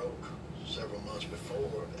been broke several months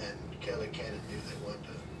before, and Kelly Cannon knew that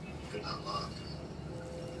window could not lock.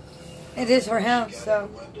 It is her house, She got so.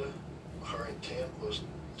 in the window. Her intent was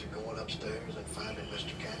to go on upstairs and finding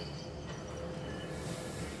Mr. Cannon.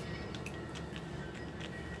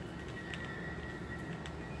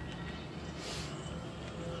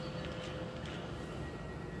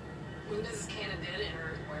 When Mrs. Cannon did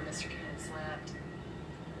enter where Mr. Cannon slept,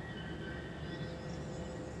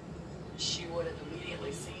 she would have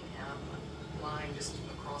immediately seen him lying just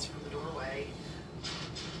across from the doorway.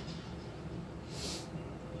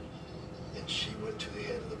 And she went to the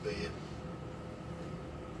head of the bed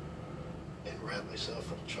and wrapped a cell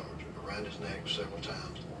phone charger around his neck several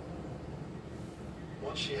times.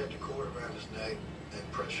 Once she had the cord around his neck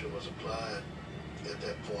and pressure was applied, at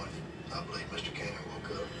that point, I believe Mr. Cannon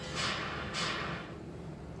woke up.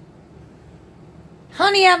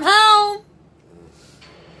 Honey, I'm home.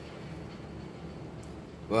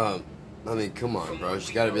 Well, I mean, come on, From bro. what She's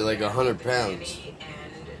we got to be know like now, 100 the pounds. nanny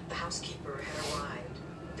and the housekeeper had arrived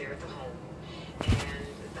there at the home, and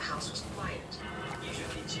the house was quiet.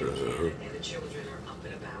 Usually Jim Cannon and the children are up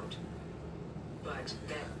and about, but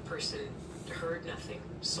that person heard nothing,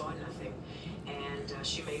 saw nothing, and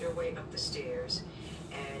she made her way up the stairs,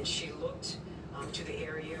 and she looked to the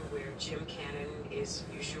area where Jim Cannon is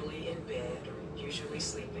usually in bed or usually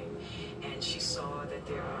sleeping, and she saw that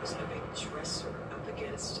there was a big dresser up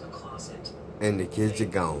against a closet. And the kids They are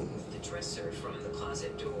gone. moved the dresser from the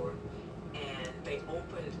closet door, and they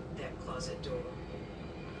opened that closet door.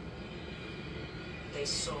 They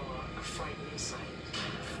saw a frightening sight.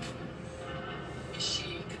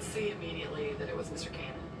 She could see immediately that it was Mr.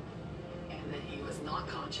 Cannon, and that he was not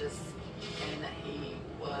conscious, and that he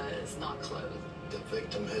was not clothed. The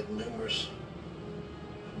victim had numerous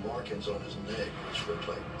markings on his neck, which looked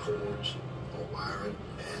like cords or wiring,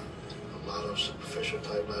 and a lot of superficial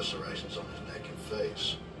type lacerations on his neck and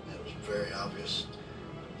face. And it was very obvious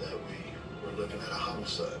that we were looking at a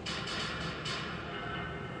homicide.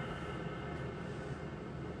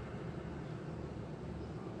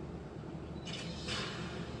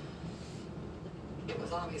 It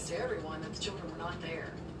was obvious to everyone that the children were not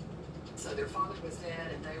there. So their father was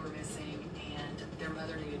dead and they were missing, and their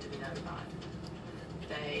mother needed to be notified.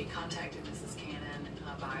 They contacted Mrs. Cannon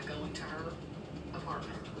by going to her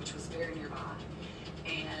apartment, which was very nearby,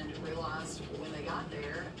 and realized when they got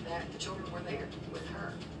there that the children were there with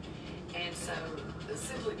her. And so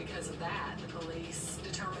simply because of that, the police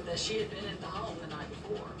determined that she had been at the home the night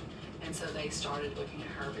before. And so they started looking at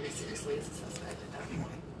her very seriously as a suspect at that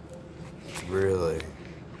point. Really?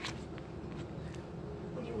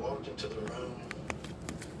 When you walked into the room,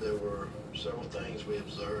 there were several things we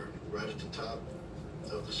observed. Right at the top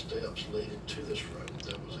of the steps leading to this room,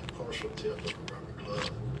 there was a partial tip of a rubber glove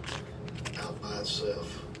out by itself,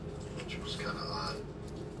 which was kind of odd.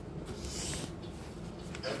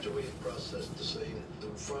 After we had processed the scene, the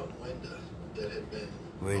front window that had been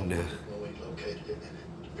opened when we located it and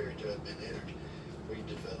it appeared to have been entered, we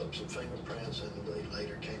developed some fingerprints, and they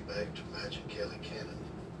later came back to matching Kelly Cannon.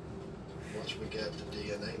 Once we got the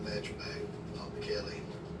DNA match back on Kelly,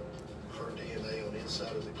 her DNA on the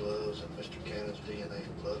inside of the gloves and Mr. Cannon's DNA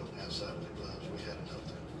and blood on the outside of the gloves, we had enough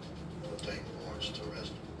to obtain warrants to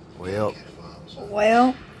arrest him.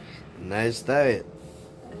 Well, nice day.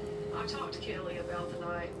 I talked to Kelly about the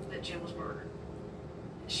night that Jim was murdered.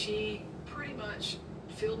 She pretty much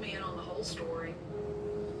filled me in on the whole story.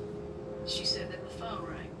 She said that the phone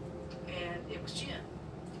rang, and it was Jim.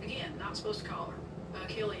 Again, not supposed to call her.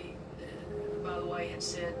 Kelly, by the way, had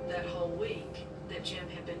said that whole week that Jim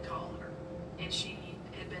had been calling her. And she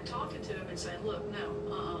had been talking to him and saying, look,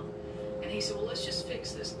 no, And he said, well, let's just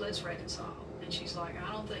fix this. Let's reconcile. And she's like,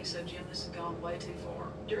 I don't think so, Jim. This has gone way too far.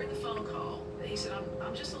 During the phone call, he said,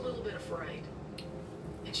 I'm just a little bit afraid.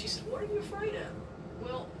 And she said, what are you afraid of?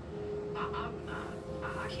 Well,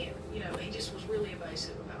 I can't, he just was really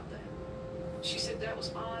evasive about that. She said that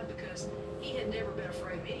was odd because he had never been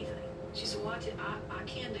afraid of anything. She said, well, I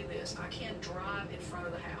can do this. I can drive in front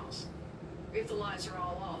of the house. If the lights are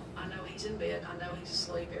all off, I know he's in bed. I know he's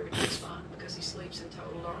asleep. Everything's fine because he sleeps in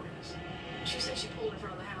total darkness. She said she pulled in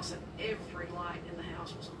front of the house and every light in the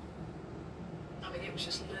house was on. I mean, it was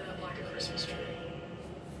just lit up like a Christmas tree.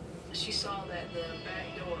 She saw that the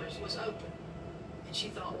back doors was open, and she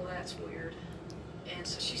thought, well, that's weird. And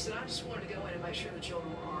so she said, I just wanted to go in and make sure the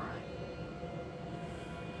children were all right.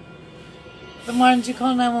 Then why didn't you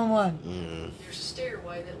call 911? There's a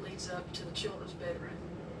stairway that leads up to the children's bedroom.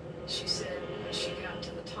 She said when she got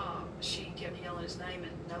to the top, she kept yelling his name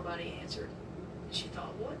and nobody answered. And she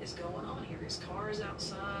thought, what is going on here? His car is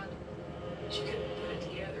outside. She couldn't put it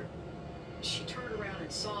together. She turned around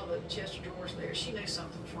and saw the chest of drawers there. She knew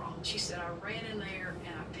something was wrong. She said, I ran in there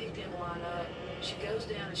and I picked Emmeline up. She goes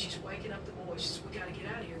down and she's waking up the boys. She says, we got to get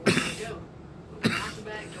out of here. Where do we go? We went out the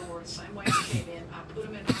back door the same way we came in. I put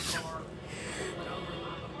them in my car. We went over to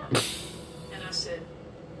my apartment. And I said,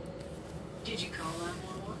 did you call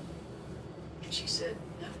 911? And she said,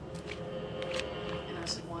 no. And I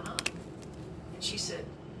said, why not? And she said,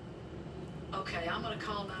 okay, I'm going to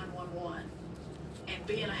call 911 and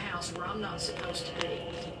be in a house where I'm not supposed to be.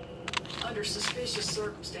 Under suspicious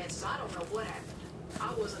circumstances. I don't know what happened.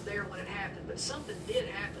 I wasn't there when it happened, but something did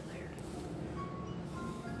happen there.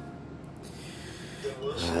 There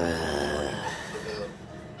was about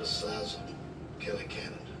the size of Kelly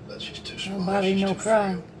Cannon, that she's too small. Nobody no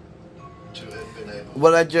crime. To have been able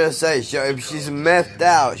What I just say, if she's methed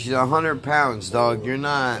out, she's 100 pounds, dog. You're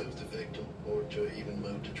not. to move the victim or to even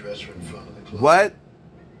move the dresser in front of the closet. What?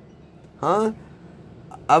 Huh?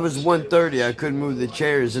 I was 130. I couldn't move the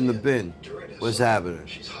chairs in the bin. What's happening?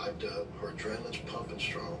 She's hyped up. Her adrenaline's pumping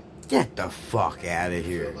strong. Get the fuck out of I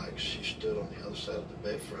here. feel like she stood on the other side of the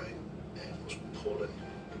bed frame and was pulling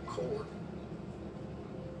the cord.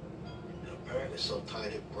 And apparently so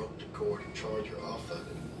tight it broke the cord and charger off of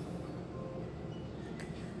it.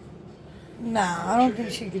 Nah, I don't think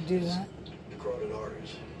she could do that. The carotid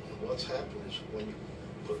arteries. And what's happened is when you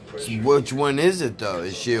put pressure... Which one is it, though?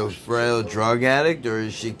 Is she a frail drug addict, or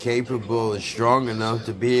is she capable and strong enough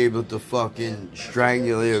to be able to fucking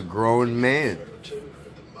strangulate a grown man? Or two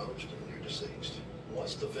at the most, and you're deceased.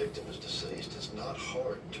 Once the victim is deceased, it's not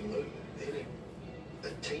hard to move. A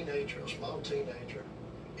teenager, a small teenager,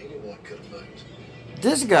 anyone could have moved.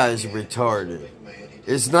 This guy's retarded.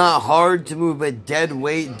 It's not hard to move a dead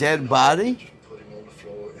weight, dead body? Put him on the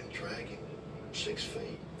floor and drag him 6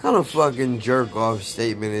 feet. kind of fucking jerk off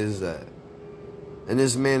statement is that? And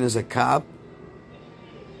this man is a cop?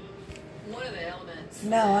 One of the elements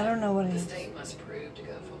No, I don't know what it the is. state must prove to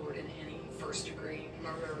go forward in any first-degree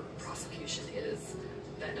murder prosecution is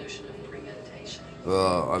that notion of premeditation.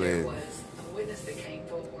 Well, I There mean, was a witness that came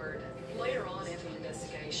forward later on in the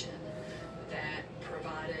investigation that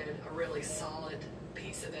provided a really solid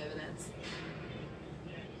piece of evidence.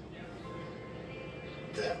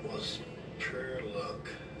 That was pure luck.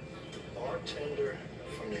 The bartender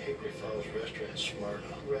from the Hickory Falls restaurant,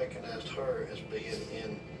 Smyrna, recognized her as being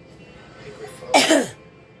in Hickory Falls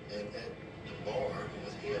and at the bar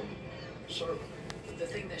with him serving. The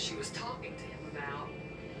thing that she was talking to him about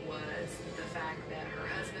was the fact that her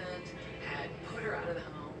husband had put her out of the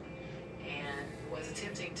home and was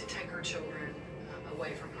attempting to take her children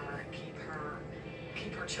away from her and keep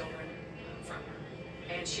her children from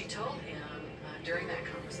her. And she told him during that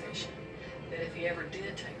conversation that if he ever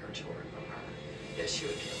did take her children from her, that she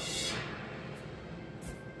would kill him.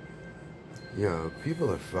 yo,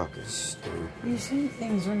 people are fucking stupid. You see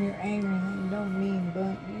things when you're angry that you don't mean,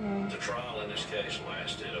 but, you know. The trial in this case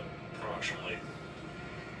lasted approximately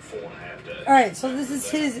 4.5 days. Alright, so this is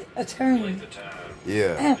his attorney. Length of time,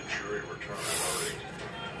 Yeah. the jury returned a verdict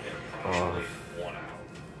in approximately 1 hour.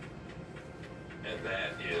 And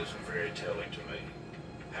that is very telling to me.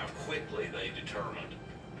 How quickly they determined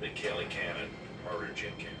that Kelly Cannon murdered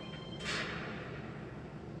Jim Campbell.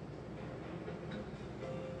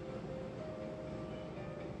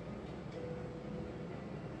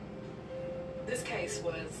 This case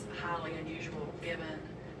was highly unusual given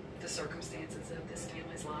the circumstances of this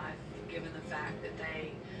family's life, given the fact that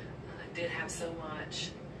they did have so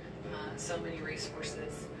much, so many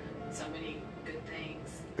resources, so many good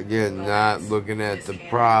things. Again, But not looking at Miss the Cannon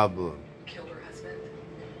problem. Killed her husband,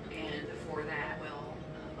 and for that, will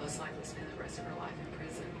most likely spend the rest of her life in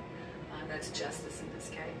prison. That's justice in this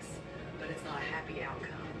case, but it's not a happy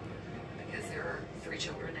outcome because there are 3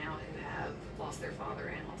 children now who have lost their father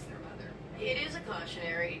and lost their mother. It is a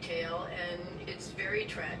cautionary tale, and it's very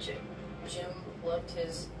tragic. Jim loved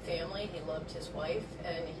his family, he loved his wife,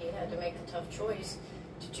 and he had to make the tough choice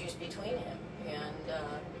to choose between him. And,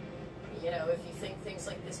 you know, if you think things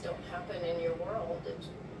like this don't happen in your world,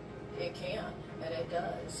 it can, and it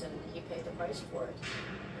does, and he paid the price for it.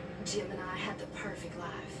 Jim and I had the perfect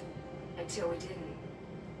life until we didn't.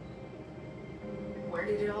 Where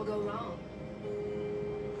did it all go wrong?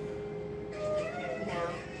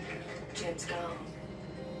 Now, Jim's gone,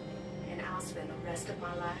 and I'll spend the rest of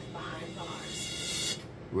my life behind bars.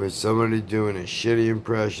 With somebody doing a shitty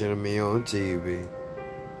impression of me on TV.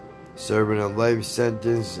 Serving a life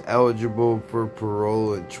sentence, eligible for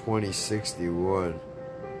parole in 2061.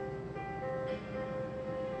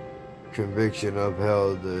 Conviction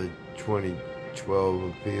upheld the 2012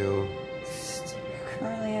 appeal.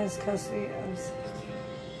 Currently has custody of.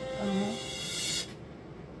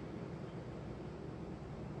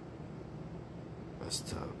 That's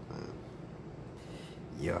tough, man.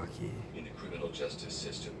 Yucky. In the criminal justice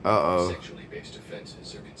system, sexually based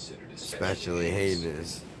offenses are considered Especially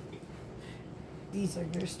heinous. These are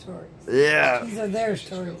your stories. Yeah. These are their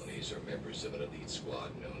stories. Felonies are members of an elite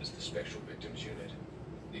squad known as the Special Victims Unit.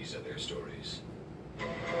 These are their stories.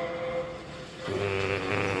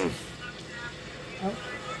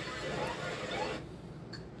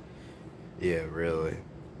 Yeah, really.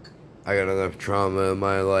 I got enough trauma in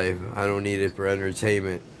my life. I don't need it for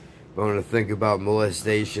entertainment. If I want to think about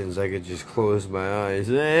molestations, I could just close my eyes.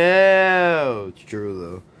 Ew! It's true,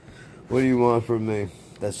 though. What do you want from me?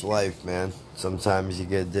 That's life, man. Sometimes you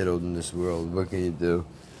get diddled in this world. What can you do?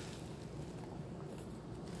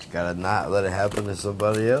 You gotta not let it happen to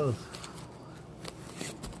somebody else.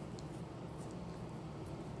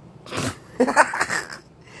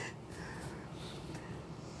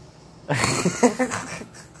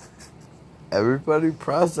 Everybody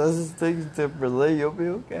processes things differently. You'll be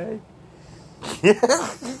okay.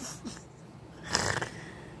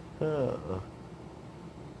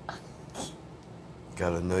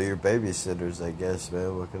 Gotta know your babysitters, I guess,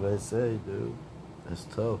 man. What can I say, dude? That's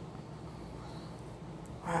tough.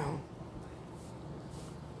 Wow.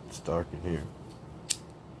 It's dark in here.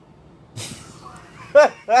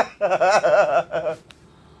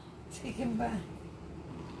 Take him back.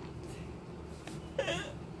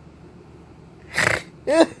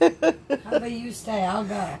 How about you stay? I'll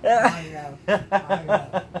go. I'll go.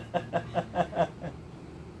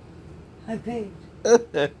 I paid. I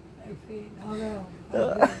paid. I'll go.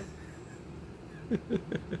 I'll go.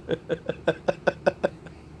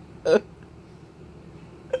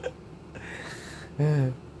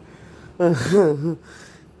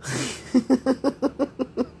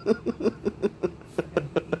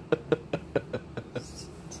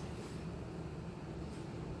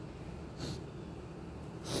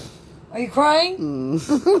 Are you crying?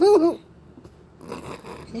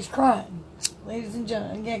 He's crying. Ladies and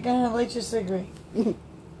gentlemen, go ahead and light your cigarette.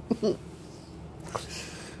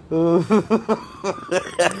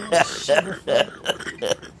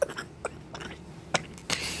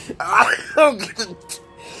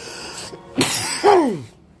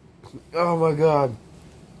 Oh my god.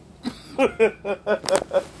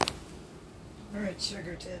 Alright,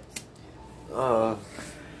 sugar tits.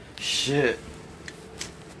 Shit.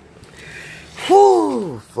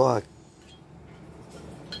 Whew, fuck.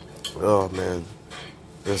 Oh man.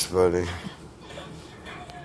 That's funny.